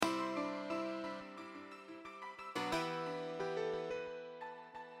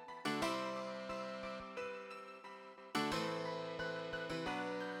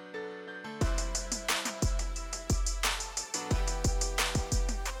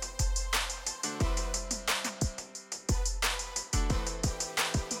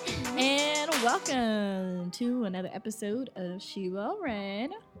Welcome to another episode of She Will Read.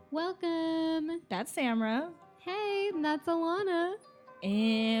 Welcome. That's Samra. Hey, that's Alana.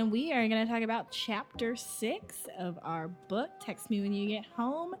 And we are going to talk about chapter 6 of our book, Text Me When You Get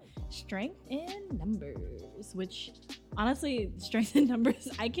Home, Strength in Numbers. Which, honestly, strength in numbers,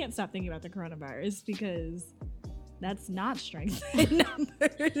 I can't stop thinking about the coronavirus because that's not strength in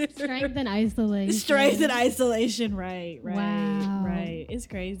numbers. Strength in isolation. Strength in isolation, right. Wow. Right. It's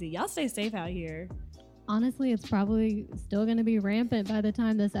crazy. Y'all stay safe out here. Honestly, it's probably still going to be rampant by the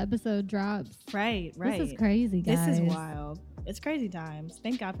time this episode drops. Right. This is crazy, guys. This is wild. It's crazy times.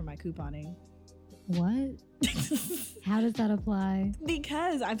 Thank God for my couponing. What? How does that apply?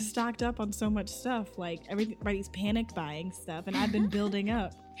 Because I've stocked up on so much stuff. Like, everybody's panic buying stuff, and I've been building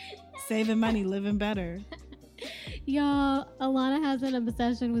up. Saving money, living better. Y'all, Alana has an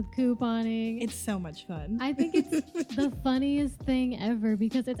obsession with couponing. It's so much fun. I think it's the funniest thing ever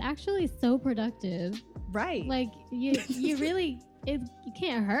because it's actually so productive. Right. Like, you really... you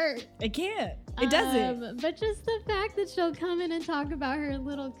can't hurt. It can't. It doesn't. But just the fact that she'll come in and talk about her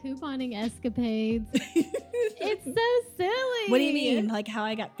little couponing escapades. It's so silly. What do you mean? Like how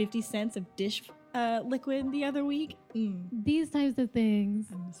I got 50 cents of dish liquid the other week? These types of things.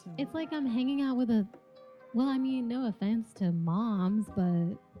 So It's like I'm hanging out with well, I mean, no offense to moms, but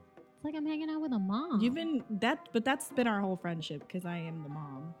it's like I'm hanging out with a mom. But that's been our whole friendship because I am the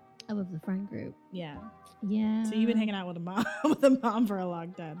mom. Of the friend group. Yeah. Yeah. So you've been hanging out with a mom for a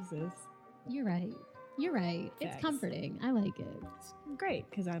long time, sis. You're right. Facts. It's comforting. I like it. It's great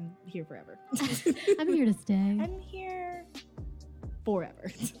because I'm here forever. I'm here to stay. I'm here forever.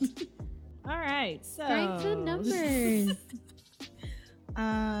 All right. So Strength in numbers.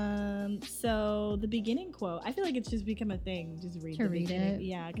 So the beginning quote, I feel like it's just become a thing. Just read To the read beginning. it?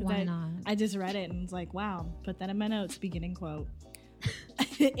 Yeah, because Why not? I just read it and was like, wow, put that in my notes. Beginning quote.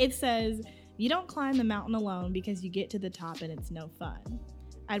 It says, "You don't climb the mountain alone because you get to the top and it's no fun.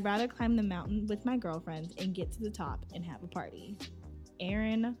 I'd rather climb the mountain with my girlfriends and get to the top and have a party."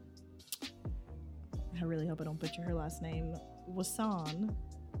 Erin, I really hope I don't butcher her last name, Wasson.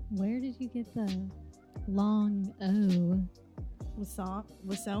 Where did you get the long O?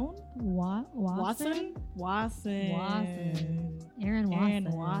 Wasson? Watson? Watson. Erin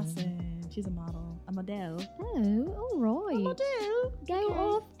Watson. Watson. She's a model. A model. Oh, all right. A model. Go Okay.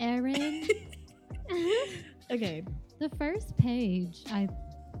 off, Erin. Okay. The first page I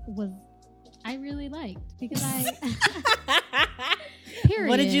really liked because period.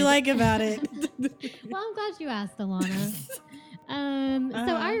 What did you like about it? Well, I'm glad you asked, Alana.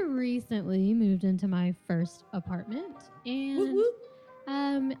 So I recently moved into my first apartment, and Whoop,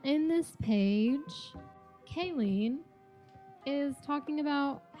 whoop. In this page, Kayleen is talking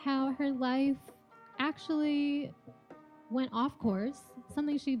about how her life actually went off course.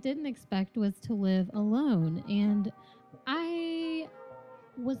 Something she didn't expect was to live alone, and I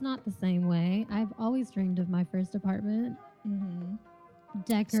was not the same way. I've always dreamed of my first apartment. Mm-hmm.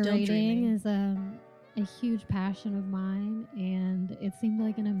 Decorating is a huge passion of mine, and it seemed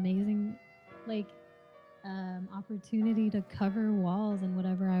like an amazing opportunity to cover walls and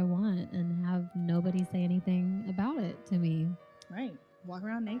whatever I want and have nobody say anything about it to me. Right. Walk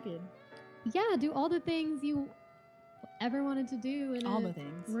around naked. Yeah, do all the things you ever wanted to do in All a the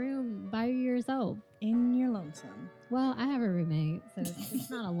things. room by yourself. In your lonesome. Well, I have a roommate, so it's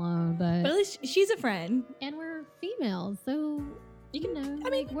not alone, but But at least she's a friend. and we're females, so You can, know, I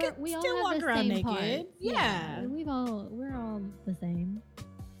mean, like, you can we all still have walk the around same naked. parts. Yeah. We're all the same.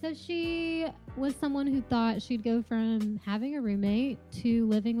 So she was someone who thought she'd go from having a roommate to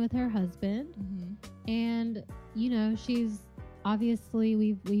living with her husband. Mm-hmm. And, she's obviously,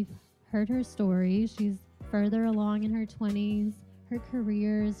 we've heard her story. She's further along in her 20s. Her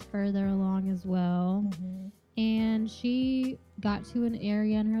career is further along as well. Mm-hmm. And she got to an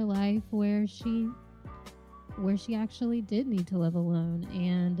area in her life where she actually did need to live alone.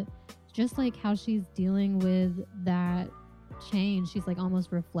 And just like how she's dealing with that change, she's like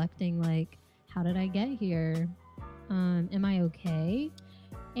almost reflecting like, how did I get here? Am I okay?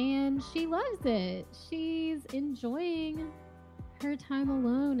 And she loves it. She's enjoying her time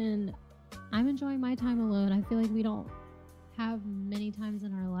alone, and I'm enjoying my time alone. I feel like we don't have many times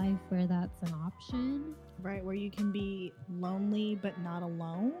in our life where that's an option. Right, where you can be lonely but not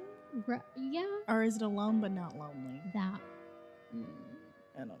alone? Yeah. Or is it alone but not lonely? That.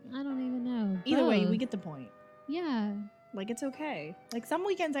 I don't know. I don't even know. Either way, Both. we get the point. Yeah. Like, it's okay. Like, some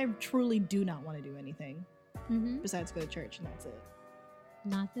weekends I truly do not want to do anything besides go to church, and that's it.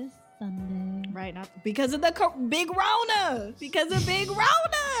 Not this Sunday. Right, not because of the big Rona. Because of big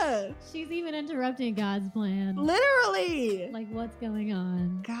Rona. She's even interrupting God's plan. Literally. Like, what's going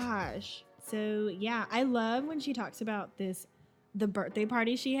on? Gosh. So yeah, I love when she talks about the birthday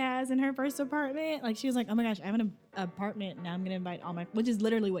party she has in her first apartment. Like she was like, oh my gosh, I have an apartment and now I'm gonna invite all my, which is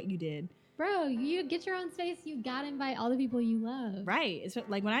literally what you did. Bro, you get your own space, you gotta invite all the people you love. Right. It's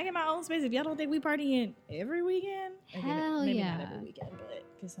like when I get my own space, if y'all don't think we partying every weekend, maybe not every weekend, but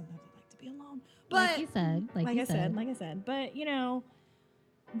because sometimes I like to be alone. But like you said, like I said, but you know,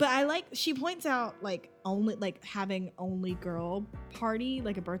 but I like, she points out like only like having only girl party,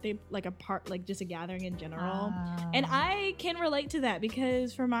 like a birthday, like a part, like just a gathering in general. And I can relate to that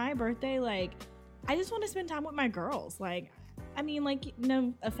because for my birthday, like I just want to spend time with my girls. Like, I mean, like,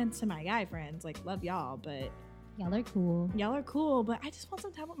 no offense to my guy friends, like love y'all, but y'all are cool, but I just want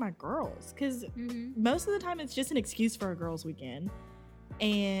some time with my girls because most of the time it's just an excuse for a girls' weekend.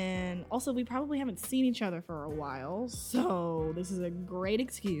 And also, we probably haven't seen each other for a while, so this is a great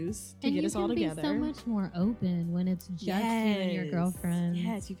excuse to get us all together. And you can be so much more open when it's just you and your girlfriend.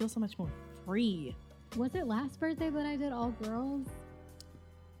 Yes, you feel so much more free. Was it last birthday that I did all girls?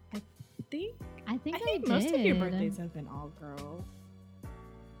 I think I did. Most of your birthdays have been all girls.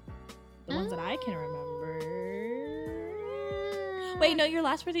 The ones that I can remember. Wait, no, your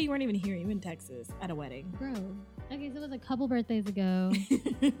last birthday, you weren't even here. You were in Texas at a wedding. Bro. Okay, so it was a couple birthdays ago.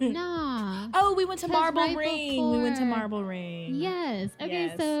 Nah. Oh, we went to Marble Ring. We went to Marble Ring. Yes. Okay,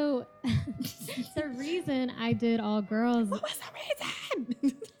 yes. So the reason I did all girls. What was the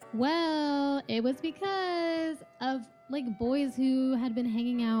reason? Well, it was because of like boys who had been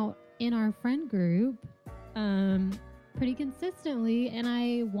hanging out in our friend group pretty consistently, and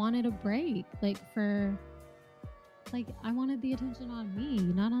I wanted a break, like I wanted the attention on me,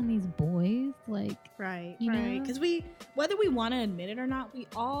 not on these boys. Like, right, because whether we want to admit it or not, we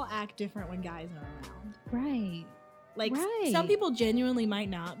all act different when guys are around. Right. Like some people genuinely might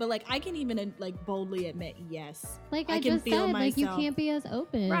not, but like I can even like boldly admit yes. Like I can just feel said, myself, like you can't be as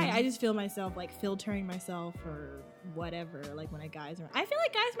open. Right. I just feel myself like filtering myself or whatever. Like when a guy's around, I feel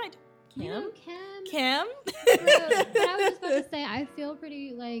like guys might. Kim. But I was just about to say, I feel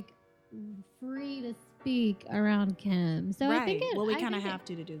pretty like free to speak around Kim. So right. I think we kind of have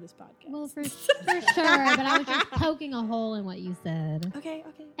to do this podcast. Well, for sure, but I was just poking a hole in what you said. Okay.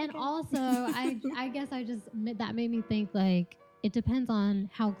 And also, I guess that made me think like it depends on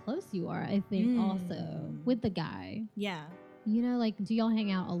how close you are. I think also with the guy. Yeah. You know, like do y'all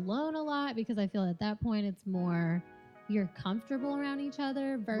hang out alone a lot? Because I feel at that point it's more you're comfortable around each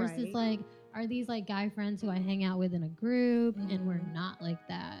other versus like are these like guy friends who I hang out with in a group and we're not like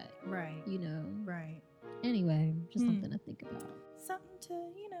that. Right. You know. Right. Anyway, just something to think about. Something to,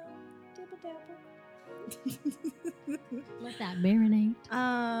 dibble-dabble. Let that marinate.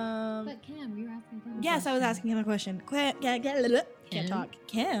 But Kim, you were asking Kim. Yes, I was asking him a question. Can't talk.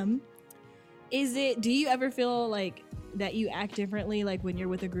 Kim, do you ever feel like that you act differently like when you're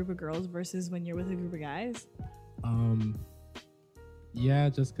with a group of girls versus when you're with a group of guys? Yeah,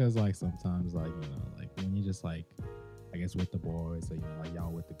 just because like sometimes like like when you just like I guess with the boys or like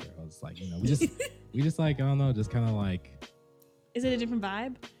y'all with the girls, like we just like I don't know, just kind of like. Is it a different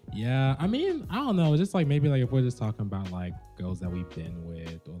vibe? Yeah, I mean I don't know, just like maybe like if we're just talking about like girls that we've been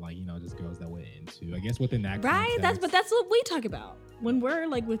with or like just girls that we're into, I guess within that right. Context, That's what we talk about when we're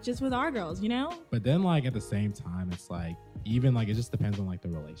like with our girls, But then like at the same time, it's like even like it just depends on like the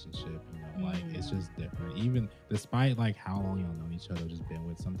relationship, like it's just different. Even despite like how long y'all known each other, just been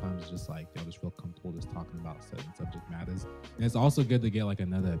with, sometimes it's just like y'all just feel comfortable just talking about certain subject matters. And it's also good to get like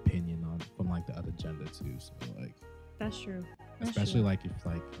another opinion from like the other gender too. So like that's true. Especially like if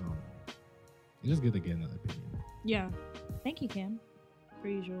like it's just good to get another opinion. Yeah. Thank you, Cam. Per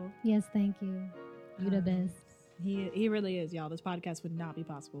usual. Yes, thank you. You the best. He really is, y'all. This podcast would not be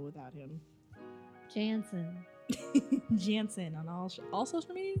possible without him. Jansen on all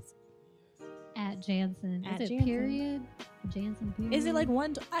social medias? At Jansen. Is it Jansen. Period? Jansen period? Is it like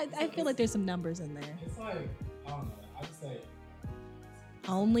one? I feel like there's some numbers in there. It's like, I don't know. I just say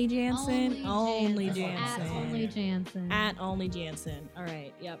only Jansen? Only Jansen. At only Jansen. At only Jansen. All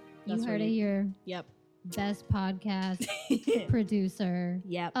right. Yep. You heard it here. Yep. Best podcast producer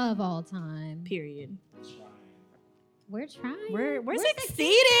of all time. Period. We're trying. We're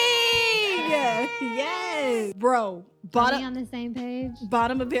succeeding. Yes. Bro. Are we on the same page?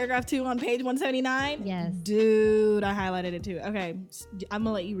 Bottom of paragraph 2 on page 179? Yes. Dude, I highlighted it too. Okay. I'm going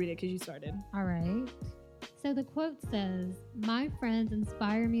to let you read it because you started. All right. So the quote says, "My friends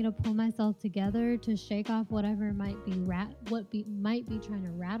inspire me to pull myself together to shake off whatever might be trying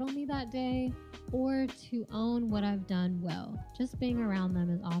to rattle me that day, or to own what I've done well. Just being around them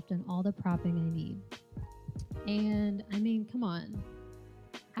is often all the propping I need." And I mean, come on.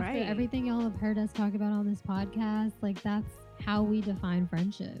 After everything y'all have heard us talk about on this podcast, like that's how we define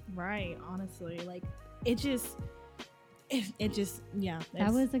friendship. Right. Honestly, like it just yeah.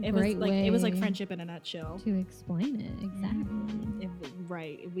 That was a it great was like way it was like friendship in a nutshell. to explain it. Exactly.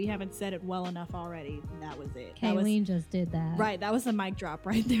 Right. If we haven't said it well enough already, that was it. Kayleen just did that. Right. That was the mic drop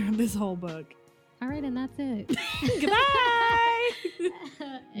right there of this whole book. All right, and that's it. Goodbye.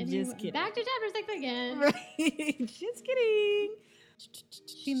 Anyway, kidding. back to chapter 6 again. Right. Just kidding.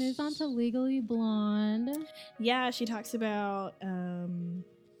 She moves on to Legally Blonde. Yeah, she talks about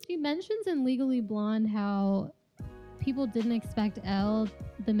She mentions in Legally Blonde how people didn't expect Elle,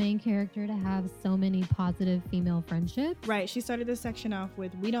 the main character, to have so many positive female friendships. right. She started this section off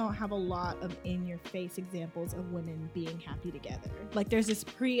with, we don't have a lot of in-your-face examples of women being happy together. Like there's this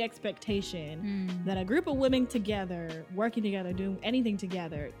pre-expectation that a group of women together, working together, doing anything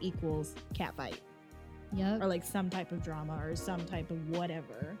together equals catfight. Yep. Or like some type of drama or some type of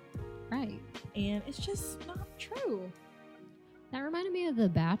whatever. Right. And it's just not true. That reminded me of The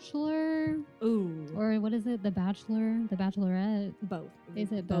Bachelor. Ooh. Or what is it? The Bachelor? The Bachelorette? Both.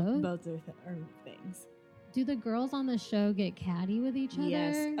 Is it both? Both are things. Do the girls on the show get catty with each other?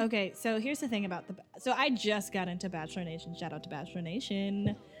 Yes. Okay, so here's the thing about so I just got into Bachelor Nation. Shout out to Bachelor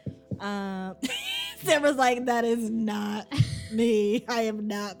Nation. Sarah's like, that is not me. I am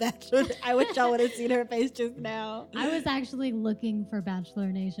not Bachelor. I wish y'all would have seen her face just now. I was actually looking for Bachelor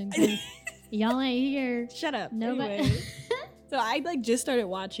Nation because y'all ain't here. Shut up. Nobody. Anyway. So I like just started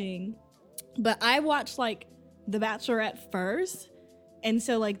watching, but I watched like The Bachelorette first. And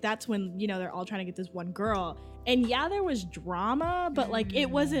so like that's when, you know, they're all trying to get this one girl. And yeah, there was drama, but like it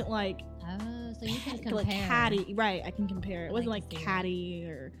wasn't like So you can compare. like catty. Right, I can compare. It wasn't like catty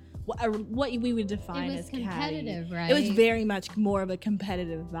or what we would define as competitive, catty. right? It was very much more of a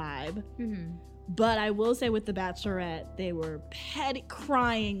competitive vibe. Mm-hmm. But I will say with The Bachelorette, they were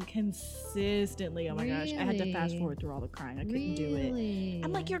crying consistently. Oh my gosh, I had to fast forward through all the crying. I couldn't do it.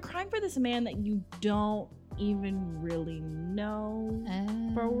 I'm like, you're crying for this man that you don't even really know.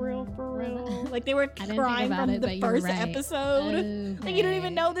 For real. Like they were crying from the first episode. Okay. Like you don't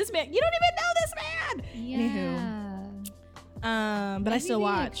even know this man. You don't even know this man. Yeah. Anywho. But maybe I still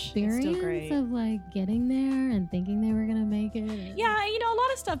watch. It's still great. Of like getting there and thinking they were gonna make it. Yeah, you know, a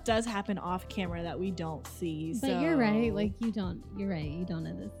lot of stuff does happen off camera that we don't see. But you're right. Like you don't. You're right. You don't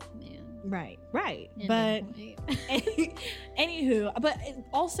know this man. Right. End But of point. anywho, but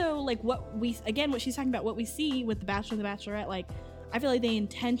also like what she's talking about, what we see with The Bachelor and The Bachelorette, like I feel like they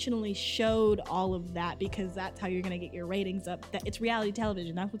intentionally showed all of that because that's how you're gonna get your ratings up. That it's reality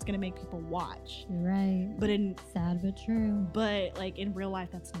television. That's what's gonna make people watch. You're right. But sad but true. But like in real life,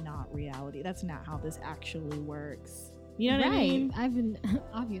 that's not reality. That's not how this actually works. You know what I mean? I've been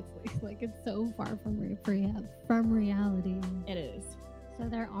obviously like it's so far from reality. It is. So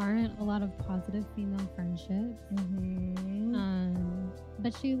there aren't a lot of positive female friendships.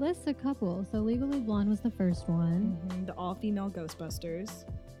 But she lists a couple. So Legally Blonde was the first one. The all-female Ghostbusters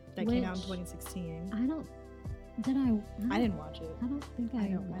that came out in 2016. I didn't watch it. I don't think I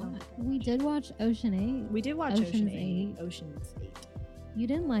don't We did watch Ocean 8. We did watch Ocean's 8. Ocean's 8. You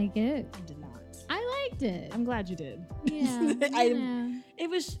didn't like it. I did not. I liked it. I'm glad you did. Yeah. It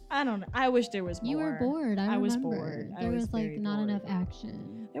was, I don't know. I wish there was more. You were bored. I was remember. bored. There was like not enough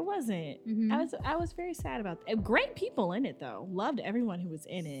action. There wasn't. I was very sad about that. Great people in it though. Loved everyone who was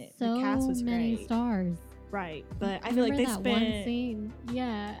in it. So the cast was many great. Stars. Right, but I feel like they that spent one scene.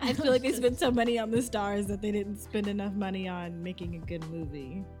 Yeah. I feel like they spent so money on the stars that they didn't spend enough money on making a good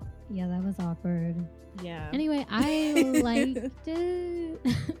movie. Yeah, that was awkward. Yeah. Anyway, I liked it.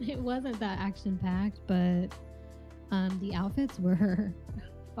 It wasn't that action packed, but the outfits were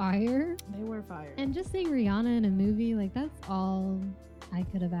fire. They were fire. And just seeing Rihanna in a movie, like that's all I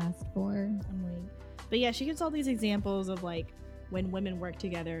could have asked for. I'm like, but yeah, she gives all these examples of like when women work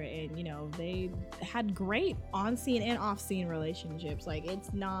together and you know they had great on-scene and off-scene relationships. Like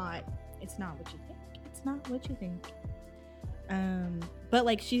it's not what you think. It's not what you think. But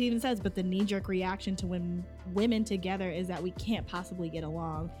like she even says, but the knee-jerk reaction to when women together is that we can't possibly get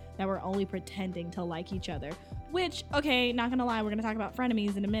along, that we're only pretending to like each other. Which, okay, not gonna lie, we're gonna talk about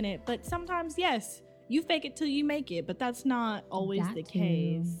frenemies in a minute, but sometimes, yes, you fake it till you make it, but that's not always the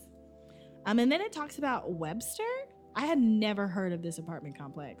case. And then it talks about Webster. I had never heard of this apartment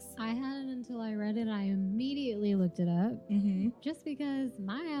complex. I hadn't until I read it. I immediately looked it up. Just because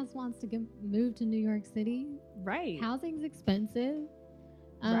my ass wants to move to New York City. Right. Housing's expensive.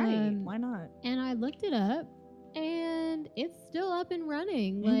 Right. Why not? And I looked it up and it's still up and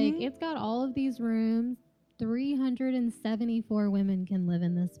running. Like it's got all of these rooms. 374 women can live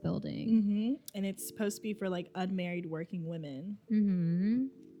in this building. And it's supposed to be for like unmarried working women.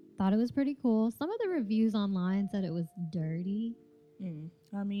 thought it was pretty cool. Some of the reviews online said it was dirty,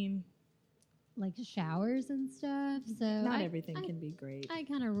 I mean, like showers and stuff. So not everything can be great. I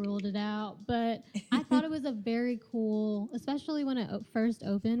kind of ruled it out, but I thought it was a very cool, especially when it first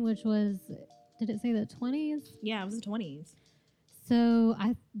opened, which was, did it say the 20s? Yeah, it was the 20s. So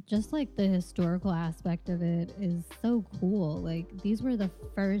I just like the historical aspect of it is so cool. Like these were the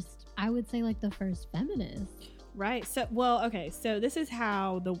first, I would say like the first feminists. Right. So, well, okay. So this is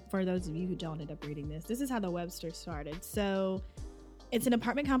how for those of you who don't end up reading this is how the Webster started. So it's an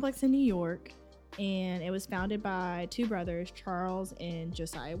apartment complex in New York, and it was founded by two brothers, Charles and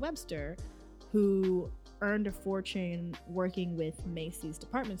Josiah Webster, who earned a fortune working with Macy's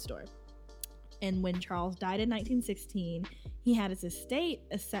department store. And when Charles died in 1916, he had his estate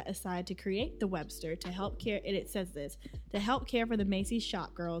set aside to create the Webster to help care. And it says this, to help care for the Macy's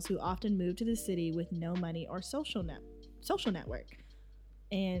shop girls who often moved to the city with no money or social network.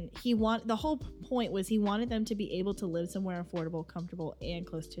 And the whole point was he wanted them to be able to live somewhere affordable, comfortable, and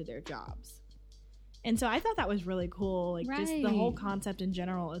close to their jobs. And so I thought that was really cool. Like, just the whole concept in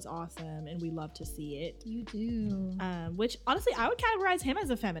general is awesome, and we love to see it. You do. Which, honestly, I would categorize him as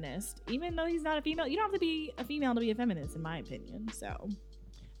a feminist, even though he's not a female. You don't have to be a female to be a feminist, in my opinion. So, I feel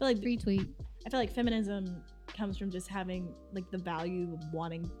like retweet. I feel like feminism comes from just having, like, the value of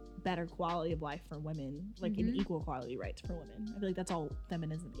wanting better quality of life for women, like, and equal quality rights for women. I feel like that's all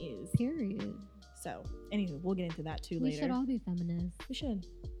feminism is. Period. So, anyway, we'll get into that, too, later. We should all be feminists. We should.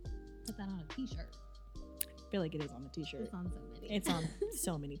 Put that on a t-shirt. I feel like it is on the t-shirt. It's on so many. It's on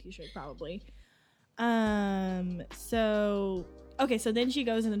so many t-shirts, probably. So then she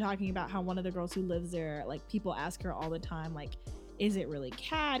goes into talking about how one of the girls who lives there, like, people ask her all the time, like, is it really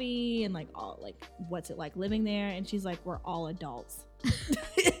catty, and like, all, like, what's it like living there? And she's like, we're all adults.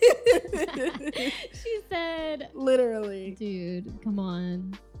 She said, literally, dude, come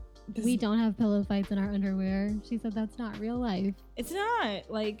on. We don't have pillow fights in our underwear. She said that's not real life. It's not.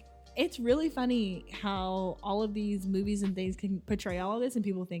 Like, it's really funny how all of these movies and things can portray all of this and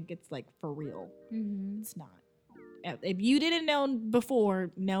people think it's, like, for real. It's not. If you didn't know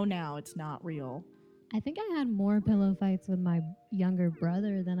before, know now, it's not real. I think I had more pillow fights with my younger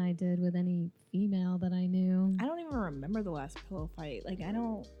brother than I did with any female that I knew. I don't even remember the last pillow fight. Like,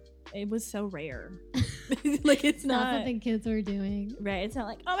 it was so rare. Like, it's not something kids were doing. Right. It's not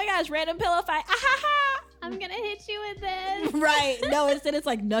like, oh my gosh, random pillow fight. Ah, ha, ha. I'm gonna hit you with this. Right. No, instead it's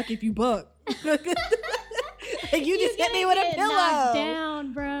like, nuck if you buck. Like, you just hit me with a pillow. Knocked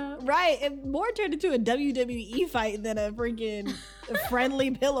down, bro. Right. It more turned into a WWE fight than a freaking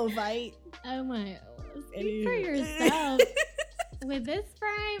friendly pillow fight. Oh my. Speak for yourself. With this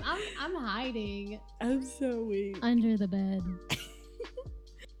frame, I'm hiding. I'm so weak. Under the bed.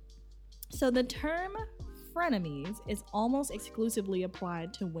 So the term frenemies is almost exclusively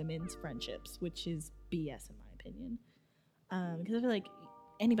applied to women's friendships, which is BS in my opinion. Because I feel like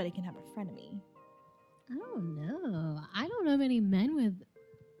anybody can have a frenemy. I don't know. I don't know many men with.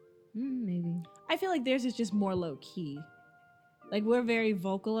 Maybe. I feel like theirs is just more low key. Like, we're very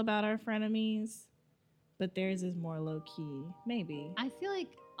vocal about our frenemies, but theirs is more low key. Maybe. I feel like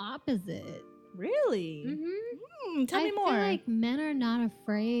opposite. Really? Tell me more. I feel like men are not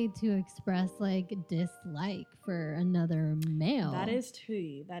afraid to express, like, dislike for another male. That is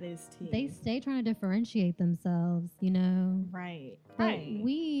tea. They stay trying to differentiate themselves, you know? Right. But right.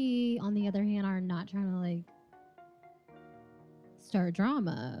 we, on the other hand, are not trying to, like, start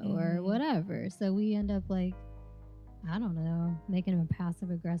drama or whatever. So we end up, like, I don't know, making a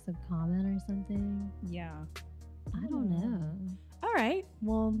passive-aggressive comment or something. Yeah. I don't know. All right.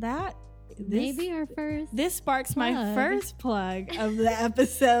 Well, maybe our first. This sparks my first plug of the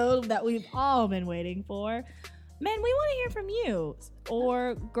episode that we've all been waiting for. Men, we want to hear from you,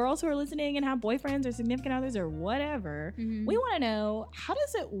 or girls who are listening and have boyfriends or significant others or whatever. We want to know, how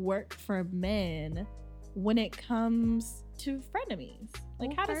does it work for men when it comes to frenemies?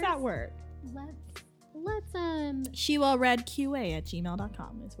 Like, how does that work? Let's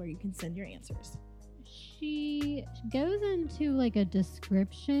shewellreadqa@gmail.com is where you can send your answers. She goes into, like, a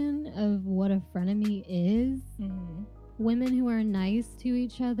description of what a frenemy is. Women who are nice to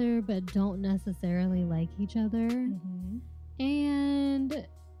each other but don't necessarily like each other. And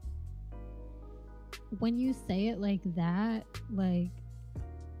when you say it like that, like,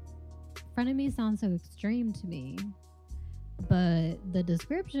 frenemy sounds so extreme to me. But the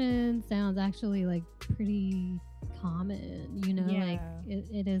description sounds actually, like, pretty common, you know? Yeah. Like,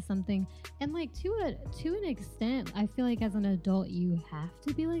 it is something. And, like, to an extent, I feel like as an adult you have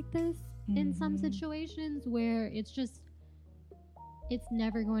to be like this in some situations where it's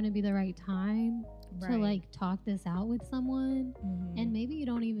never going to be the right time to, like, talk this out with someone. And maybe you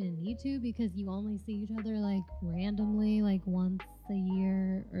don't even too, because you only see each other like randomly, like once a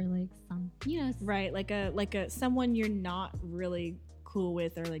year or like some, right, like a someone you're not really cool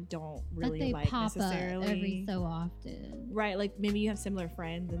with or like don't really but they like pop necessarily up every so often. Right, like maybe you have similar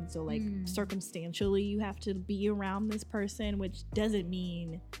friends and so like circumstantially you have to be around this person, which doesn't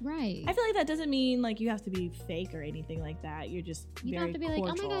mean right. I feel like that doesn't mean like you have to be fake or anything like that. You're just you very don't have to be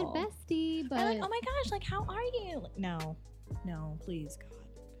cordial. like, oh my god, bestie, but or like, oh my gosh, like how are you? Like, no, please, God.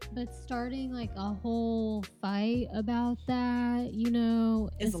 But starting like a whole fight about that,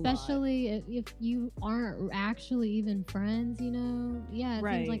 Is especially if you aren't actually even friends, it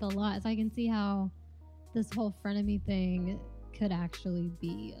seems like a lot. So I can see how this whole frenemy thing could actually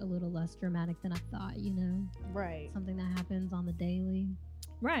be a little less dramatic than I thought, Right. Something that happens on the daily.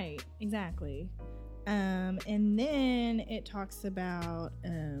 Right, exactly. And then it talks about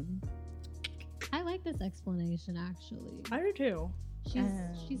I like this explanation actually. I do too.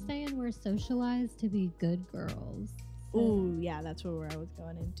 She's saying we're socialized to be good girls. So. Ooh, yeah, that's where I was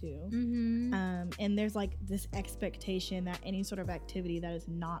going into. Mm-hmm. And there's like this expectation that any sort of activity that is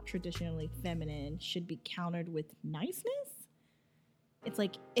not traditionally feminine should be countered with niceness. It's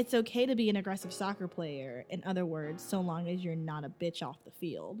like, it's okay to be an aggressive soccer player, in other words, so long as you're not a bitch off the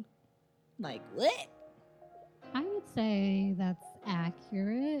field. Like, what? I would say that's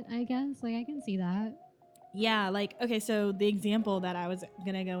accurate, I guess. Like, I can see that. Yeah, like, okay, so the example that I was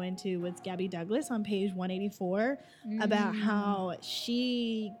going to go into was Gabby Douglas on page 184 about how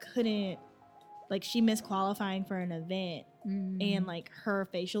she couldn't, like, she missed qualifying for an event and, like, her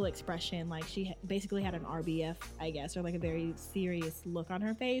facial expression, like, she basically had an RBF, I guess, or, like, a very serious look on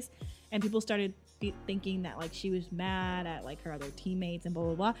her face. And people started thinking that, like, she was mad at, like, her other teammates and blah,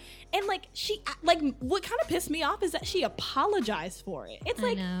 blah, blah. And, like, what kind of pissed me off is that she apologized for it. It's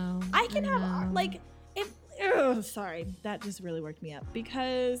like, I can have, like, sorry, that just really worked me up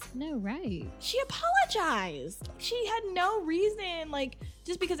because she apologized. She had no reason, like,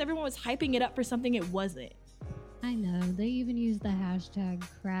 just because everyone was hyping it up for something it wasn't. I know, they even use the hashtag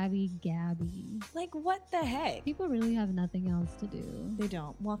Krabby Gabby. Like, what the heck? People really have nothing else to do. They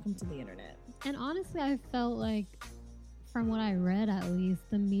don't. Welcome to the internet. And honestly, I felt like, from what I read at least,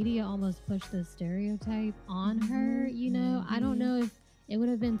 the media almost pushed the stereotype on her, I don't know if it would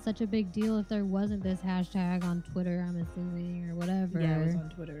have been such a big deal if there wasn't this hashtag on Twitter, I'm assuming, or whatever. Yeah, it was on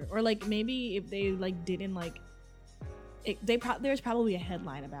Twitter. Or, like, maybe if they, like, didn't, like, there's probably a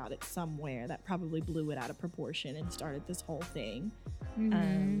headline about it somewhere that probably blew it out of proportion and started this whole thing.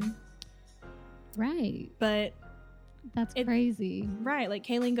 Right. But that's crazy. Right. Like,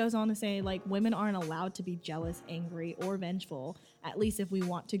 Kayleen goes on to say, like, women aren't allowed to be jealous, angry, or vengeful, at least if we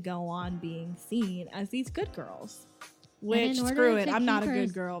want to go on being seen as these good girls. Which, screw it, I'm not a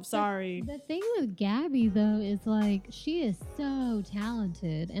good girl. Sorry. The thing with Gabby, though, is, like, she is so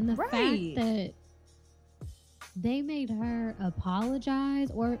talented. And the fact that they made her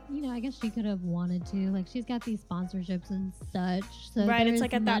apologize, or, I guess she could have wanted to. Like, she's got these sponsorships and such. So right, it's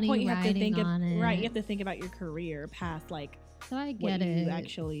like at that point you have to think you have to think about your career past, like, so I get what it. you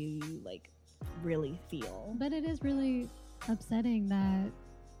actually, like, really feel. But it is really upsetting that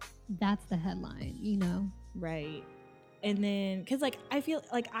that's the headline, Right. And then, because, like, I feel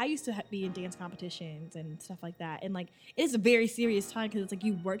like I used to be in dance competitions and stuff like that. And, like, it's a very serious time because it's like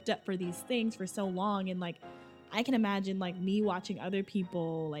you worked up for these things for so long. And, like, I can imagine, like, me watching other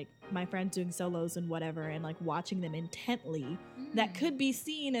people, like, my friends doing solos and whatever, and, like, watching them intently. That could be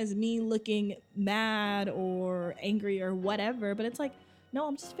seen as me looking mad or angry or whatever. But it's like, no,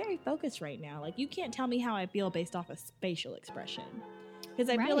 I'm just very focused right now. Like, you can't tell me how I feel based off a facial expression. Because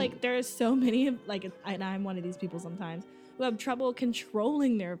I feel like there's so many, like, and I'm one of these people sometimes who have trouble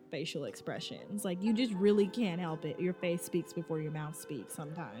controlling their facial expressions. Like, you just really can't help it. Your face speaks before your mouth speaks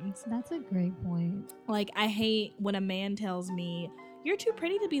sometimes. That's a great point. Like, I hate when a man tells me, you're too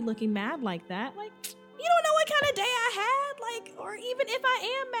pretty to be looking mad like that. Like, you don't know what kind of day I had. Like, or even if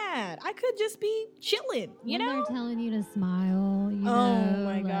I am mad, I could just be chilling, you know? They're telling you to smile, oh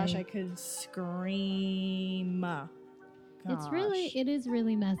my gosh, I could scream. Gosh. It is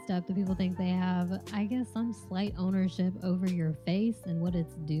really messed up that people think they have, I guess, some slight ownership over your face and what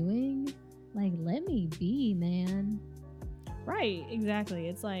it's doing. Like, let me be, man. Right, exactly.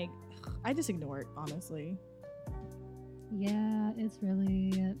 It's like, I just ignore it, honestly. Yeah, it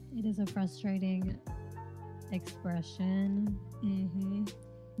is a frustrating expression.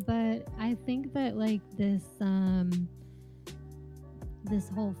 But I think that, like, this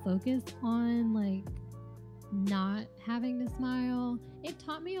whole focus on, like, not having to smile, it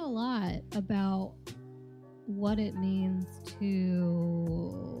taught me a lot about what it means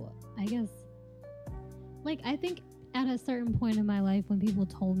to, I guess, like, I think at a certain point in my life when people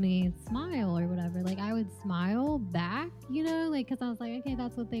told me smile or whatever, like I would smile back, you know, like because I was like, okay,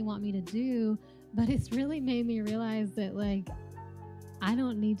 that's what they want me to do. But it's really made me realize that like I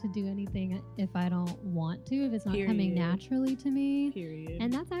don't need to do anything if I don't want to, if it's not coming naturally to me. Period.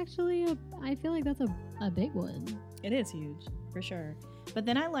 And that's actually I feel like that's a big one. It is huge, for sure. But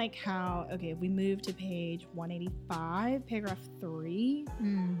then I like how, okay, if we move to page 185, paragraph 3.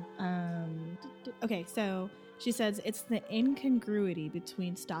 Okay, so she says, it's the incongruity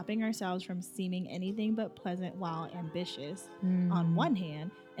between stopping ourselves from seeming anything but pleasant while ambitious on one hand,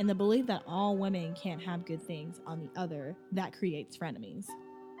 and the belief that all women can't have good things on the other that creates frenemies.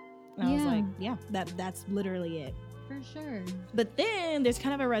 And I was like, yeah, that's literally it. For sure. But then there's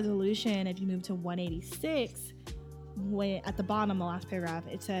kind of a resolution if you move to 186. When, at the bottom, the last paragraph,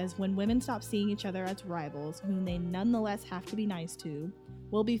 it says, when women stop seeing each other as rivals, whom they nonetheless have to be nice to,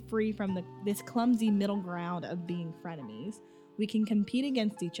 we'll be free from this clumsy middle ground of being frenemies. We can compete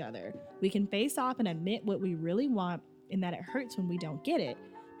against each other. We can face off and admit what we really want and that it hurts when we don't get it.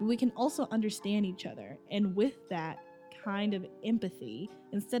 But we can also understand each other. And with that kind of empathy,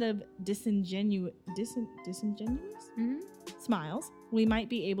 instead of disingenuous smiles, we might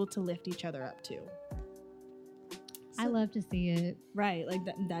be able to lift each other up too. I love to see it. Right, like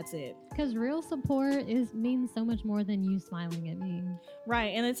that's it. Because real support means so much more than you smiling at me. Right,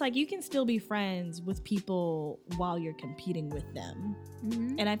 and it's like you can still be friends with people while you're competing with them.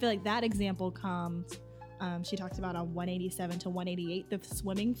 And I feel like that example comes, she talks about on 187 to 188, the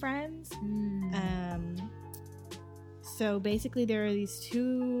swimming friends. So basically there are these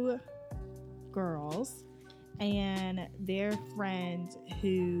two girls and their friends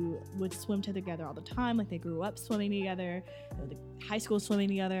who would swim together all the time. Like they grew up swimming together, high school swimming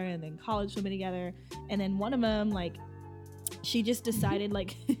together, and then college swimming together. And then one of them, like, she just decided,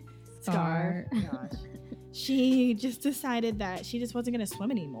 like, Scar. Gosh. She just decided that she just wasn't going to swim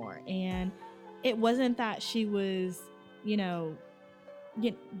anymore. And it wasn't that she was, you know,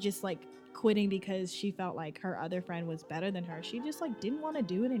 just like quitting because she felt like her other friend was better than her. She just like didn't want to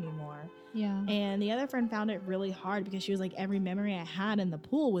do it anymore. Yeah. And the other friend found it really hard because she was like, every memory I had in the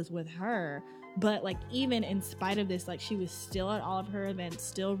pool was with her. But like, even in spite of this, like she was still at all of her events,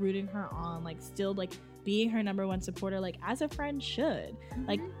 still rooting her on, like still like being her number one supporter, like as a friend should.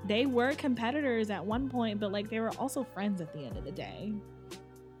 Like they were competitors at one point, but like they were also friends at the end of the day.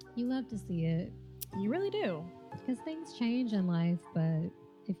 You love to see it. You really do. Because things change in life, but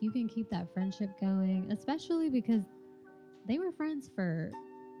if you can keep that friendship going, especially because they were friends for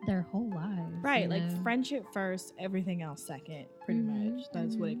their whole lives. Right, like friendship first, everything else second, pretty much.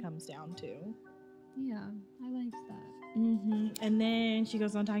 That's what it comes down to. Yeah, I liked that. And then she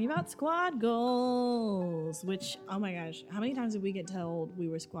goes on talking about squad goals, which, oh my gosh, how many times did we get told we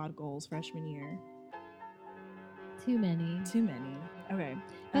were squad goals freshman year? Too many. Okay.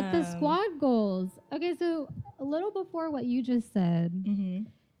 But the squad goals. Okay, so a little before what you just said.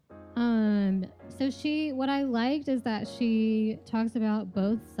 So what I liked is that she talks about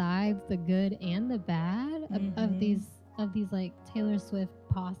both sides, the good and the bad of these like Taylor Swift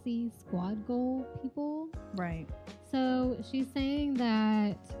posse squad goal people. Right. So she's saying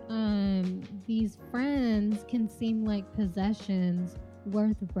that these friends can seem like possessions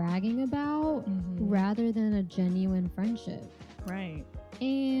worth bragging about rather than a genuine friendship. Right.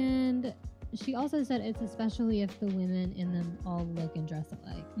 And she also said it's especially if the women in them all look and dress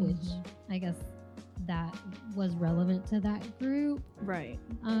alike, which I guess that was relevant to that group. Right.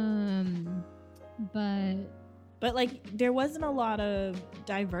 But like there wasn't a lot of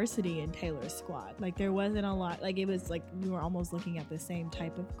diversity in Taylor's squad. Like there wasn't a lot, like it was like we were almost looking at the same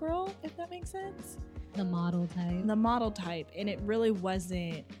type of girl, if that makes sense. The model type. And it really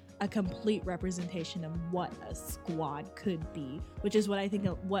wasn't a complete representation of what a squad could be, which is what I think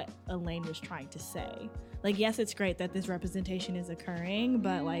what Elaine was trying to say. Like, yes, it's great that this representation is occurring,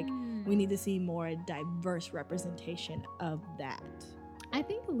 but like we need to see more diverse representation of that. I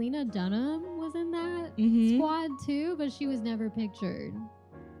think Lena Dunham was in that squad too, but she was never pictured.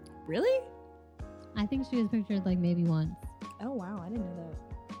 Really? I think she was pictured like maybe once. Oh wow, I didn't know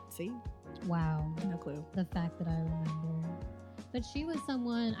that. See? Wow. No clue. The fact that I remember. But she was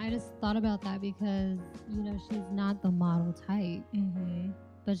someone, I just thought about that because, you know, she's not the model type.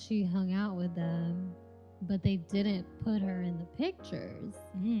 But she hung out with them, but they didn't put her in the pictures.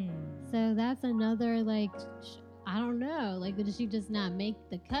 So that's another, like, I don't know. Like, did she just not make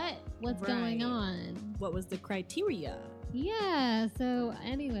the cut? What's going on? What was the criteria? Yeah. So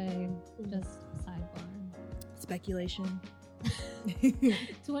anyway, just sidebar. Speculation.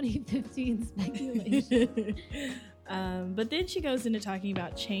 2015 speculation. But then she goes into talking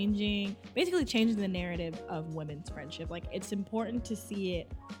about changing the narrative of women's friendship. Like, it's important to see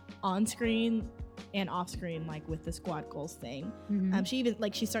it on screen and off screen, like with the squad goals thing.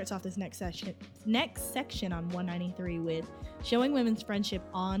 She starts off this next section on 193 with showing women's friendship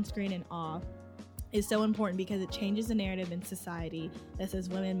on screen and off is so important because it changes the narrative in society that says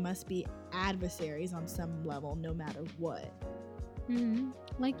women must be adversaries on some level, no matter what.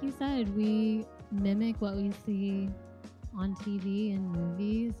 Like you said, we mimic what we see on TV and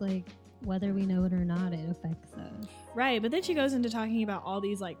movies, like whether we know it or not, it affects us. Right, but then she goes into talking about all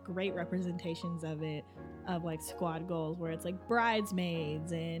these like great representations of it, of like squad goals, where it's like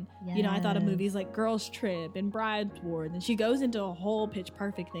bridesmaids and you know, I thought of movies like Girls Trip and Bridesward, and she goes into a whole Pitch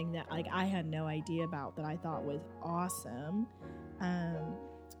Perfect thing that like I had no idea about that I thought was awesome.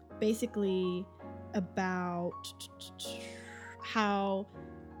 Basically about how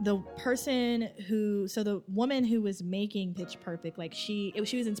the woman who was making Pitch Perfect, like she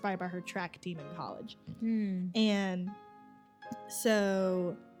was inspired by her track team in college. And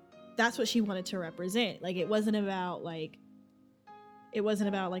so that's what she wanted to represent. Like, it wasn't about like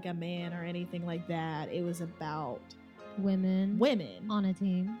a man or anything like that. It was about women on a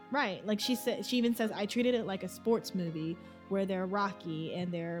team. Right. Like she even says, I treated it like a sports movie where they're Rocky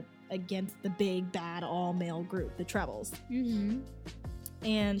and they're against the big bad all male group, the Trebles.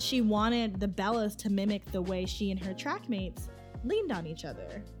 And she wanted the Bellas to mimic the way she and her track mates leaned on each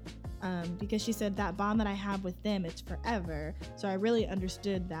other. Because she said, that bond that I have with them, it's forever. So I really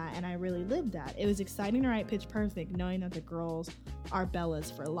understood that and I really lived that. It was exciting to write Pitch Perfect knowing that the girls are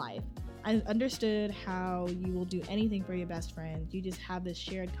Bellas for life. I understood how you will do anything for your best friend. You just have this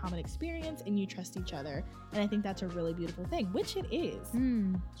shared common experience and you trust each other. And I think that's a really beautiful thing, which it is.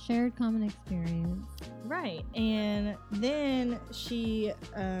 Shared common experience. Right. And then she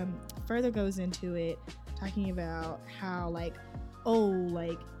further goes into it, talking about how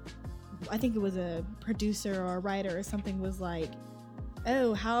I think it was a producer or a writer or something was like,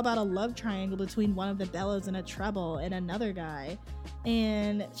 oh, how about a love triangle between one of the Bellas and a treble and another guy?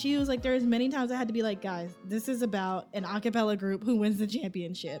 And she was like, there's many times I had to be like, guys, this is about an a cappella group who wins the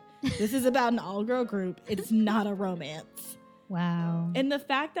championship. This is about an all-girl group. It's not a romance. Wow. And the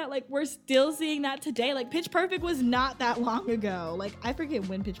fact that like we're still seeing that today, like Pitch Perfect was not that long ago. Like, I forget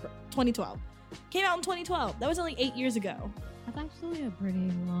when 2012. Came out in 2012. That was only 8 years ago. That's actually a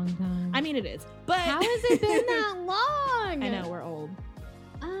pretty long time. I mean, it is. But how has it been that long? I know, we're old.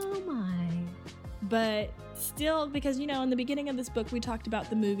 Oh my. But still, because, you know, in the beginning of this book, we talked about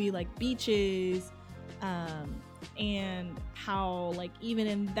the movie like Beaches, and how like even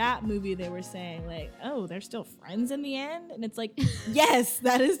in that movie they were saying like, oh, they're still friends in the end, and it's like, yes,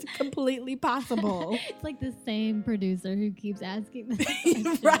 that is completely possible. It's like the same producer who keeps asking this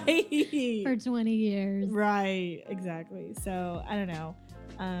question right for 20 years. Right, exactly. So I don't know,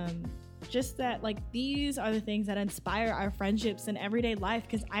 just that like these are the things that inspire our friendships in everyday life.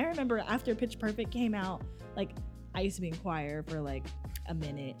 Because I remember after Pitch Perfect came out, like I used to be in choir for like a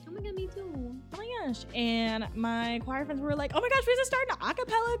minute. Oh my god, me too. Oh my gosh. And my choir friends were like, oh my gosh, we're just starting an a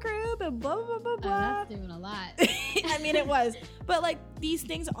cappella group and blah blah blah blah. Oh, that's doing a lot. I mean, it was, but like these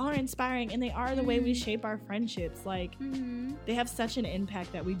things are inspiring and they are the way we shape our friendships. Like they have such an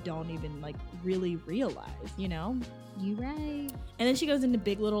impact that we don't even like really realize, you know? You right. And then she goes into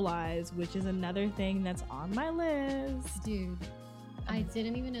Big Little Lies, which is another thing that's on my list. Dude, I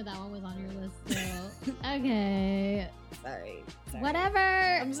didn't even know that one was on your list still. Okay. Sorry. Whatever.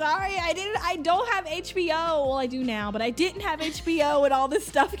 I'm sorry. I don't have HBO. Well, I do now, but I didn't have HBO when all this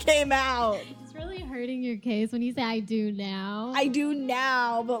stuff came out. It's really hurting your case when you say I do now. I do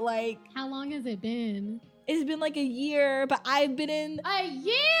now, but like, how long has it been? It's been like a year, but I've been in a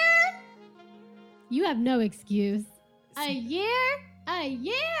year. You have no excuse. A year?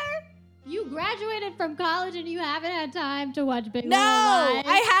 You graduated from college and you haven't had time to watch Big Little Lies?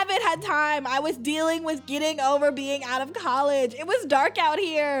 No, I haven't had time. I was dealing with getting over being out of college. It was dark out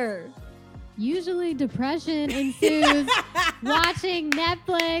here. Usually depression ensues watching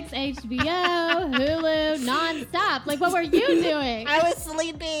Netflix, HBO, Hulu, nonstop. Like, what were you doing? I was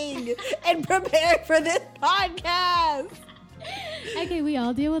sleeping and prepared for this podcast. Okay, we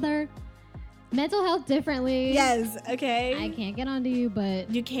all deal with our mental health differently. Yes, okay. I can't get onto you,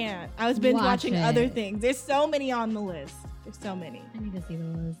 but you can't. I was binge watching other things. There's so many on the list. There's so many. I need to see the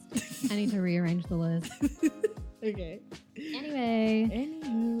list. I need to rearrange the list. Okay.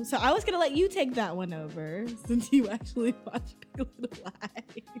 Anyway. So I was going to let you take that one over since you actually watched Big Little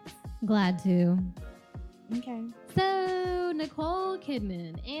Lies. Glad to. Okay. So Nicole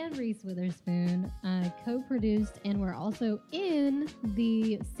Kidman and Reese Witherspoon co-produced and were also in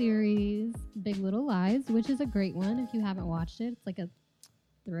the series Big Little Lies, which is a great one if you haven't watched it. It's like a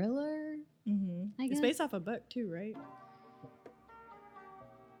thriller. Mm-hmm. I guess It's based off a book too, right?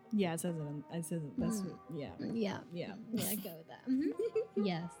 Yeah, it says it. It says it. That's yeah. Yeah, Yeah. I go with that.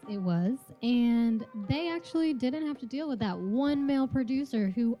 Yes, it was, and they actually didn't have to deal with that one male producer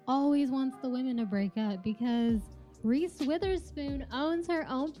who always wants the women to break up because Reese Witherspoon owns her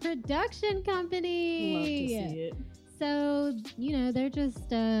own production company. Love to see it. So, they're just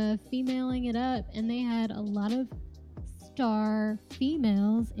femaling it up, and they had a lot of star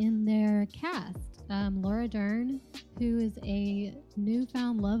females in their cast. Laura Dern, who is a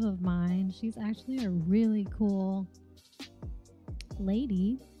newfound love of mine. She's actually a really cool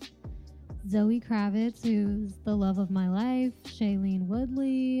lady. Zoe Kravitz, who's the love of my life. Shailene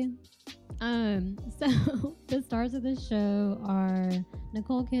Woodley. So the stars of this show are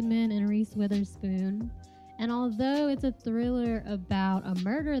Nicole Kidman and Reese Witherspoon. And although it's a thriller about a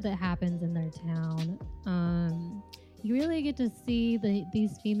murder that happens in their town, you really get to see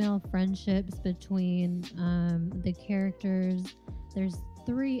these female friendships between the characters. There's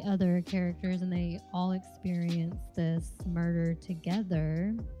 3 other characters, and they all experience this murder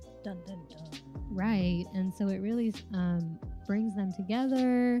together. Dun, dun, dun. Right. And so it really brings them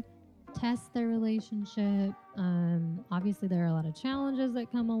together, tests their relationship. Obviously, there are a lot of challenges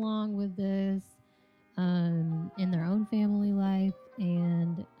that come along with this in their own family life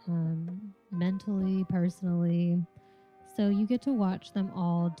and mentally, personally. So you get to watch them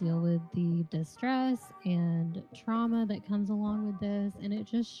all deal with the distress and trauma that comes along with this. And it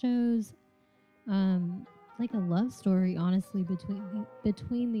just shows like a love story, honestly,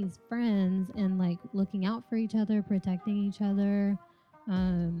 between these friends and like looking out for each other, protecting each other.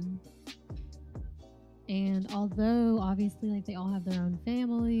 And although obviously like they all have their own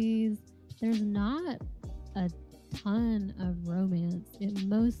families, there's not a ton of romance. It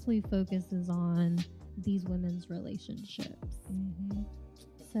mostly focuses on these women's relationships. Mm-hmm.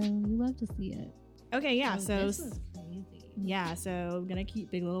 So you love to see it. Okay, yeah. So this was crazy. Yeah, so I'm gonna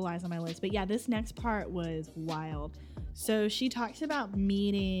keep Big Little Lies on my list. But yeah, this next part was wild. So she talks about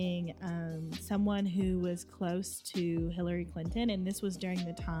meeting someone who was close to Hillary Clinton, and this was during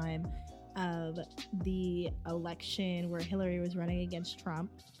the time of the election where Hillary was running against Trump.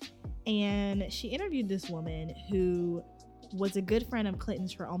 And she interviewed this woman who was a good friend of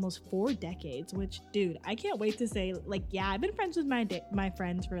Clinton's for almost 4 decades, which, dude, I can't wait to say, like, yeah, I've been friends with my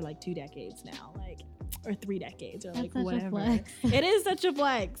friends for like 2 decades now, like, or 3 decades, or like whatever. It is such a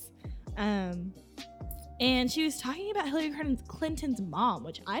flex. And she was talking about Hillary Clinton's mom,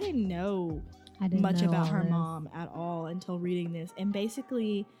 which I didn't know much about her mom at all until reading this. And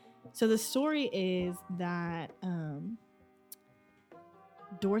basically, so the story is that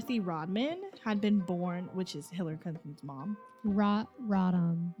Dorothy Rodman had been born, which is Hillary Clinton's mom.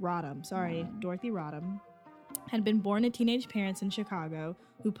 Rodham. Dorothy Rodham had been born to teenage parents in Chicago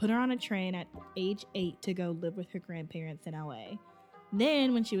who put her on a train at age 8 to go live with her grandparents in LA.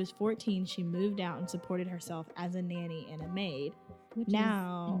 Then, when she was 14, she moved out and supported herself as a nanny and a maid. Which is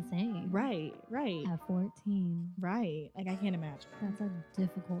insane. Right. At 14. Right. Like, I can't imagine. That's a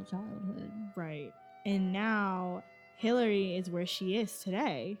difficult childhood. Right. And now Hillary is where she is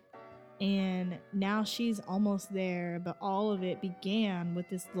today. And now she's almost there, but all of it began with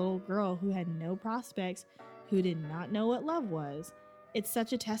this little girl who had no prospects, who did not know what love was. It's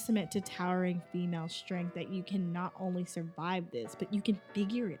such a testament to towering female strength that you can not only survive this, but you can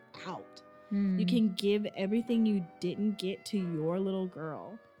figure it out. You can give everything you didn't get to your little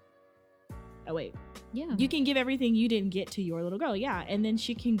girl. Oh, wait. Yeah. You can give everything you didn't get to your little girl. Yeah. And then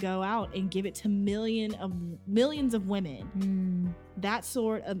she can go out and give it to millions of women. That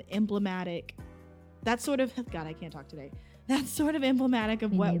sort of emblematic, God, I can't talk today. That's sort of emblematic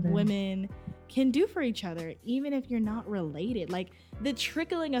of what women can do for each other, even if you're not related. Like the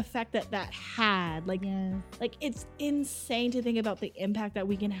trickling effect that had, like, yes. Like it's insane to think about the impact that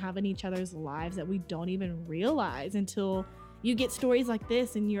we can have in each other's lives that we don't even realize until you get stories like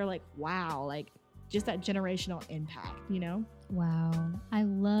this and you're like, wow, like just that generational impact, you know? Wow. I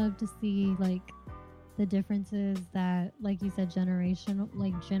love to see like the differences that, like you said, generational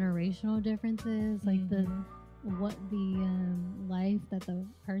differences, like what the life that the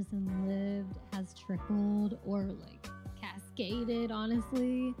person lived has trickled or like cascaded,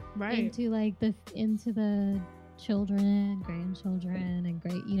 honestly, right, into the children, grandchildren, and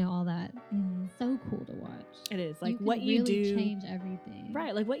great, all that. So cool to watch. It is like you what you really do change everything.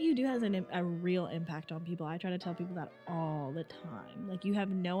 Right. Like, what you do has a real impact on people. I try to tell people that all the time. Like, you have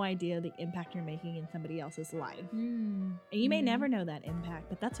no idea the impact you're making in somebody else's life. And you may never know that impact,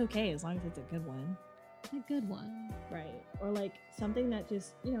 but that's okay as long as it's a good one. A good one. Right. Or like something that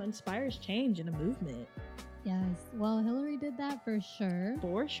just, inspires change in a movement. Yes. Well, Hillary did that for sure.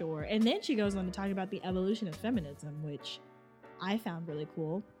 For sure. And then she goes on to talk about the evolution of feminism, which I found really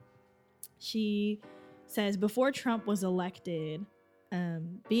cool. She says before Trump was elected,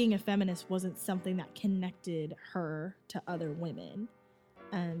 being a feminist wasn't something that connected her to other women.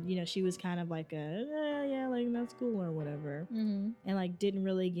 She was kind of like like that's cool or whatever. And like didn't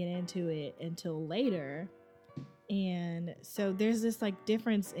really get into it until later. And so there's this like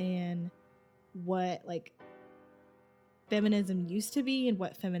difference in what like feminism used to be and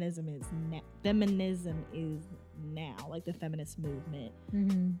what feminism is now. Feminism is now, like the feminist movement.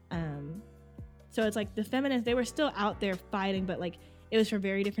 So it's like the feminists, they were still out there fighting, but like it was for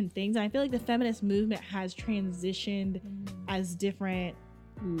very different things. And I feel like the feminist movement has transitioned as different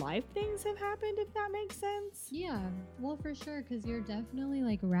life things have happened, if that makes sense. Yeah, well, for sure, because you're definitely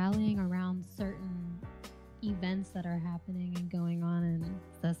like rallying around certain events that are happening and going on in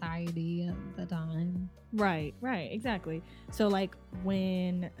society at the time. Right, exactly. So like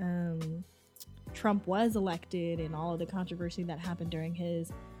when Trump was elected and all of the controversy that happened during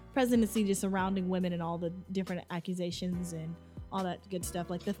his presidency just surrounding women and all the different accusations and all that good stuff,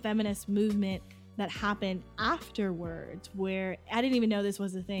 like the feminist movement that happened afterwards, where I didn't even know this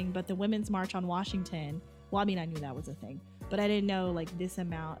was a thing, but the Women's March on Washington, well, I mean, I knew that was a thing, but I didn't know like this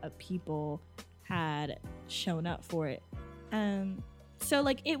amount of people had shown up for it. So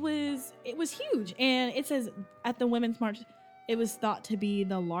like it was huge. And it says at the Women's March, it was thought to be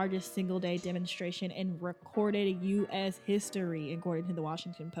the largest single day demonstration in recorded U.S. history, according to the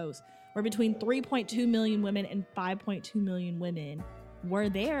Washington Post, where between 3.2 million women and 5.2 million women were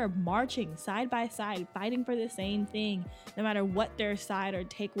there marching side by side, fighting for the same thing. No matter what their side or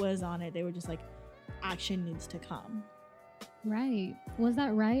take was on it, they were just like, action needs to come. Right. Was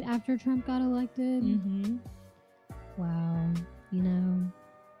that right after Trump got elected? Wow.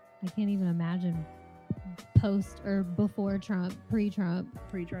 I can't even imagine post or before Trump, pre-Trump.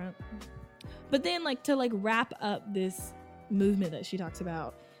 But then like to like wrap up this movement that she talks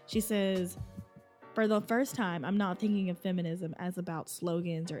about, she says, for the first time, I'm not thinking of feminism as about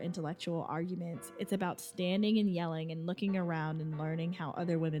slogans or intellectual arguments. It's about standing and yelling and looking around and learning how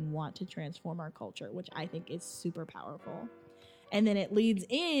other women want to transform our culture, which I think is super powerful. And then it leads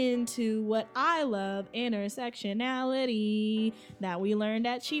into what I love, intersectionality, that we learned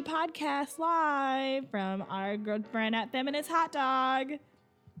at She Podcast Live from our good friend at Feminist Hot Dog.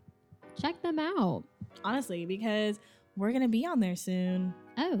 Check them out. Honestly, because we're going to be on there soon.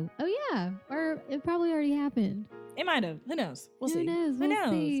 Oh yeah. Or it probably already happened. It might have. Who knows? We'll see. Who knows?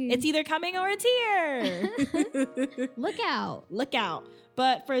 See. It's either coming or it's here. Look out.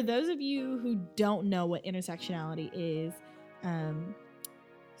 But for those of you who don't know what intersectionality is,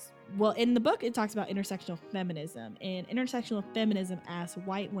 well, in the book, it talks about intersectional feminism. And intersectional feminism asks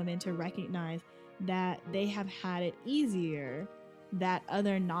white women to recognize that they have had it easier, that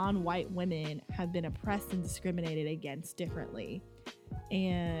other non-white women have been oppressed and discriminated against differently.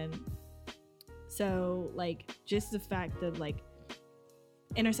 And so like just the fact that like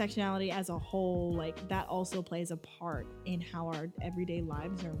intersectionality as a whole, like that also plays a part in how our everyday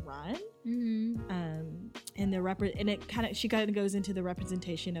lives are run. And she kind of goes into the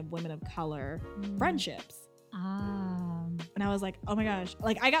representation of women of color friendships. And I was like, oh my gosh,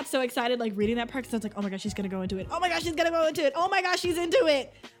 like I got so excited like reading that part because I was like, oh my gosh, she's gonna go into it. Oh my gosh, she's gonna go into it. Oh my gosh, she's into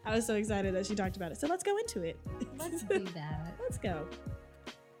it. I was so excited that she talked about it. So let's go into it. Let's do that. Let's go.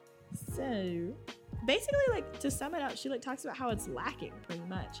 So basically, like to sum it up, she like talks about how it's lacking pretty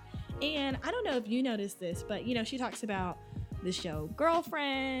much. And I don't know if you noticed this, but she talks about the show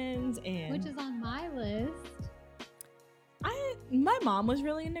Girlfriends, and which is on my list. My mom was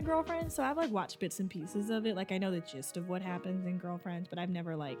really into Girlfriends, so I've like watched bits and pieces of it. Like I know the gist of what happens in Girlfriends, but I've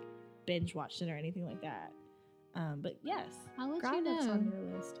never like binge watched it or anything like that. But yes, I'll let glad you know. That's on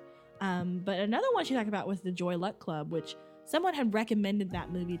your list. But another one she talked about was the Joy Luck Club, which someone had recommended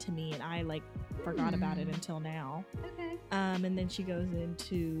that movie to me, and I like forgot about it until now. Okay. And then she goes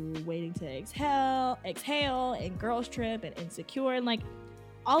into Waiting to Exhale, and Girls Trip, and Insecure, and like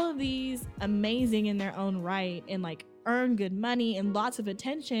all of these amazing in their own right, and like earn good money and lots of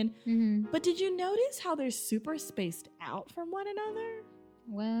attention. But did you notice how they're super spaced out from one another?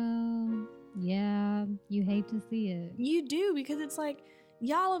 Well, yeah, you hate to see it. You do, because it's like,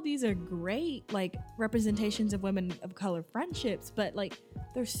 y'all of these are great like representations of women of color friendships, but like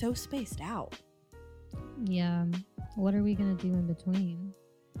they're so spaced out. Yeah, what are we going to do in between?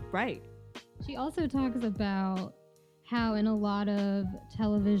 Right. She also talks about how in a lot of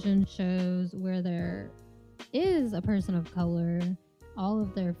television shows where there is a person of color, all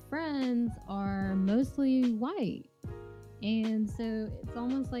of their friends are mostly white. And so it's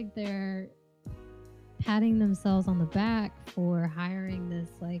almost like they're patting themselves on the back for hiring this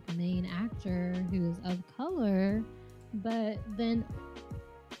like main actor who's of color, but then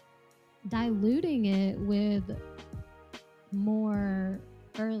diluting it with more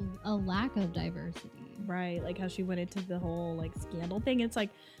or a lack of diversity. Right. Like how she went into the whole like Scandal thing. It's like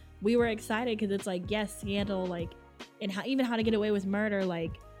we were excited because it's like, yes, Scandal, like, and even How to Get Away with Murder,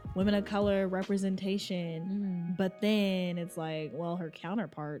 like women of color representation. But then it's like, well, her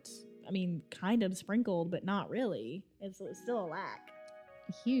counterparts, I mean, kind of sprinkled, but not really. It's still a lack.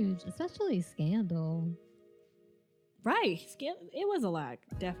 Huge, especially Scandal. Right. It was a lack,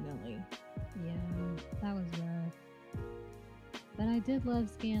 definitely. Yeah, that was rough. But I did love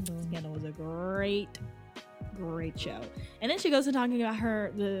Scandal. Scandal was a great show. And then she goes to talking about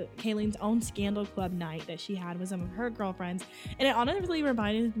Kayleen's own Scandal Club night that she had with some of her girlfriends. And it honestly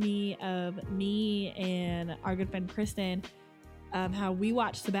reminded me of me and our good friend Kristen, how we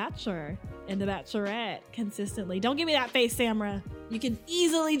watched The Bachelor and The Bachelorette consistently. Don't give me that face, Samra. You can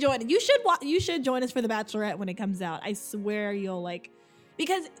easily join. You should join us for The Bachelorette when it comes out. I swear you'll like,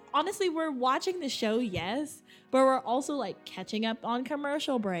 because honestly, we're watching the show, yes, but we're also like catching up on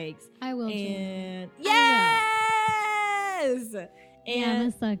commercial breaks. I will. And yes, and I'm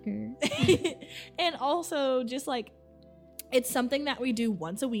a sucker. And also just like, it's something that we do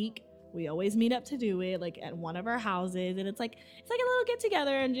once a week. We always meet up to do it, like at one of our houses, and it's like a little get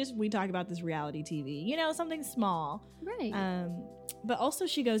together, and just we talk about this reality TV, something small, right? But also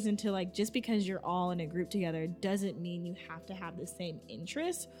she goes into like, just because you're all in a group together doesn't mean you have to have the same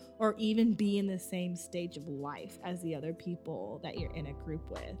interests or even be in the same stage of life as the other people that you're in a group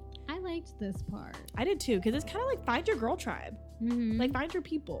with. I liked this part. I did too, because it's kind of like find your girl tribe. Like find your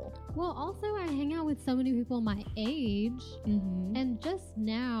people. Well, also I hang out with so many people my age, and just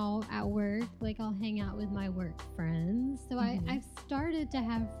now at work, like I'll hang out with my work friends. So I've started to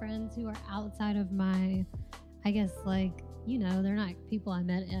have friends who are outside of my, I guess, like, they're not people I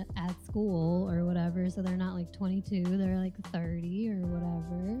met at school or whatever. So they're not like 22, they're like 30 or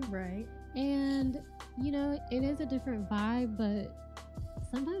whatever. Right. And, it is a different vibe, but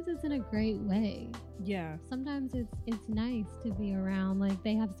sometimes it's in a great way. Yeah. Sometimes it's nice to be around. Like,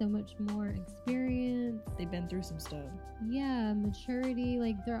 they have so much more experience. They've been through some stuff. Yeah, maturity.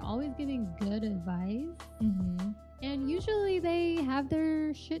 Like, they're always giving good advice. And usually they have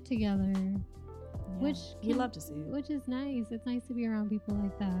their shit together. Yeah. Which we love to see. Which is nice. It's nice to be around people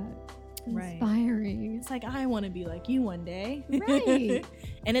like that. It's right. Inspiring. It's like, I want to be like you one day. Right.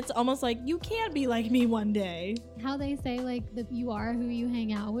 And it's almost like you can't be like me one day. How they say, like, you are who you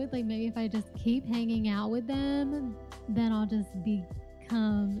hang out with. Like, maybe if I just keep hanging out with them, then I'll just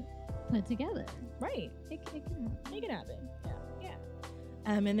become put together. Right. It can happen. It can happen. Yeah.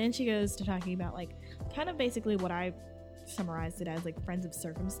 And then she goes to talking about, like, kind of basically what I summarized it as, like, friends of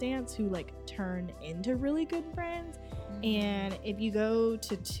circumstance who, like, turn into really good friends. And if you go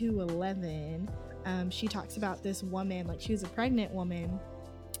to 211, she talks about this woman, like, she was a pregnant woman,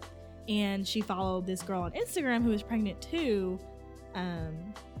 and she followed this girl on Instagram who was pregnant too,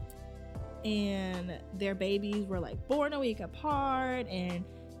 and their babies were like born a week apart, and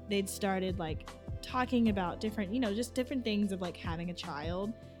they'd started like talking about different, just different things of like having a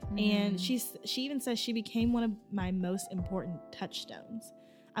child. And she even says she became one of my most important touchstones.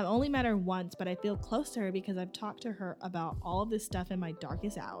 I've only met her once, but I feel close to her because I've talked to her about all of this stuff in my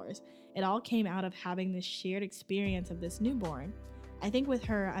darkest hours. It all came out of having this shared experience of this newborn. I think with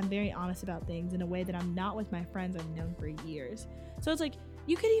her, I'm very honest about things in a way that I'm not with my friends I've known for years. So it's like,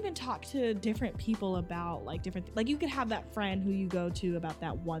 you could even talk to different people about like like you could have that friend who you go to about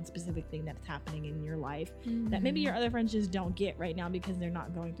that one specific thing that's happening in your life that maybe your other friends just don't get right now because they're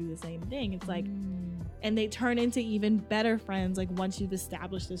not going through the same thing. It's like, and they turn into even better friends like once you've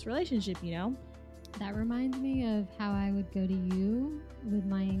established this relationship, That reminds me of how I would go to you with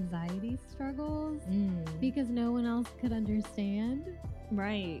my anxiety struggles because no one else could understand.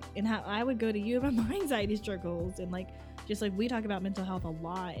 Right. And how I would go to you about my anxiety struggles, and like, just like we talk about mental health a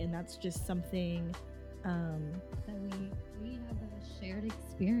lot, and that's just something that we have a shared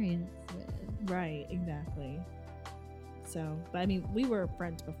experience with. Right, exactly. So, but I mean, we were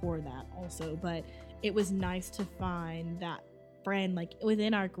friends before that also, but it was nice to find that friend like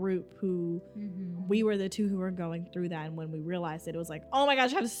within our group who we were the two who were going through that, and when we realized it was like, oh my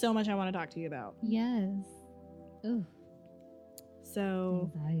gosh, I have so much I want to talk to you about. Yes. Ugh.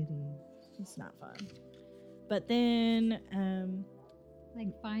 So anxiety. It's not fun. But then, like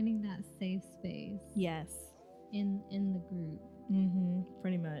finding that safe space yes. in the group.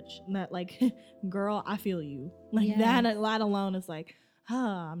 Pretty much. Not like, girl, I feel you. Like Yes. that alone is like,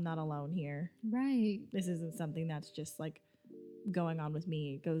 I'm not alone here. Right. This isn't something that's just like going on with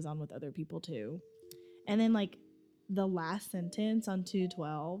me. It goes on with other people too. And then like the last sentence on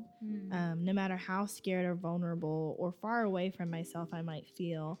 212, no matter how scared or vulnerable or far away from myself I might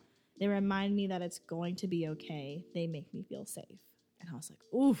feel, they remind me that it's going to be okay. They make me feel safe. And I was like,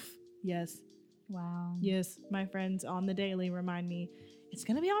 oof, yes. Wow. Yes, my friends on the daily remind me it's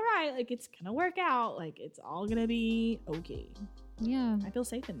going to be all right. Like, it's going to work out. Like, it's all going to be okay. Yeah. I feel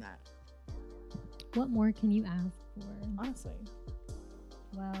safe in that. What more can you ask for? Honestly.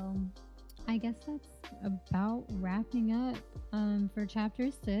 Well, I guess that's about wrapping up for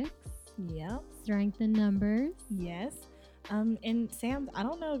chapter 6. Yep. Strength in numbers. Yes. And Sam, I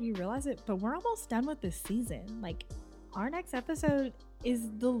don't know if you realize it, but we're almost done with this season. Like, our next episode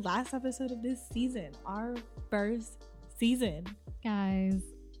is the last episode of this season, our first season. Guys,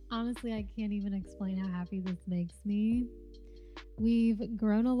 honestly, I can't even explain how happy this makes me. We've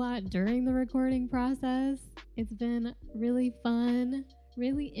grown a lot during the recording process. It's been really fun,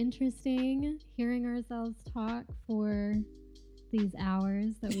 really interesting hearing ourselves talk for these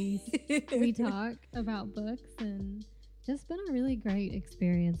hours that we talk about books, and just been a really great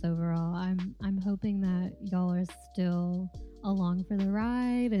experience overall. I'm hoping that y'all are still along for the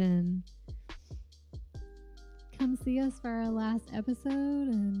ride and come see us for our last episode.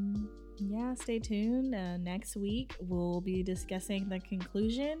 And yeah, stay tuned. Next week we'll be discussing the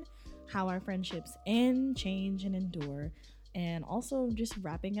conclusion, how our friendships end, change, and endure, and also just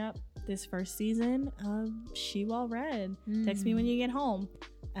wrapping up this first season of She Well Read. Text me when you get home.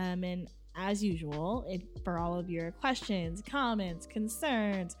 And as usual, for all of your questions, comments,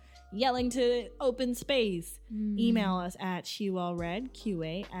 concerns, yelling to open space, email us at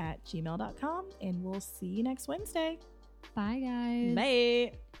shewellreadqa@gmail.com, and we'll see you next Wednesday. bye, guys.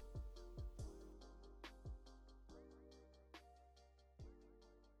 Bye.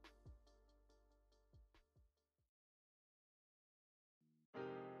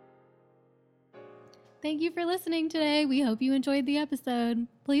 Thank you for listening today. We hope you enjoyed the episode.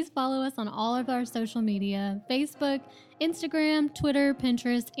 Please follow us on all of our social media, Facebook, Instagram, Twitter,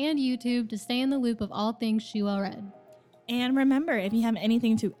 Pinterest, and YouTube to stay in the loop of all things She Well Read. And remember, if you have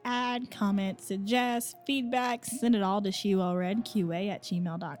anything to add, comment, suggest, feedback, send it all to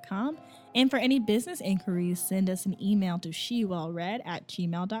shewellreadqa@gmail.com. And for any business inquiries, send us an email to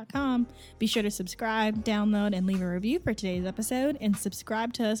shewellread@gmail.com. Be sure to subscribe, download, and leave a review for today's episode, and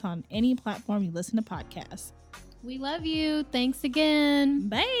subscribe to us on any platform you listen to podcasts. We love you. Thanks again.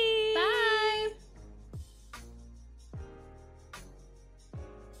 Bye!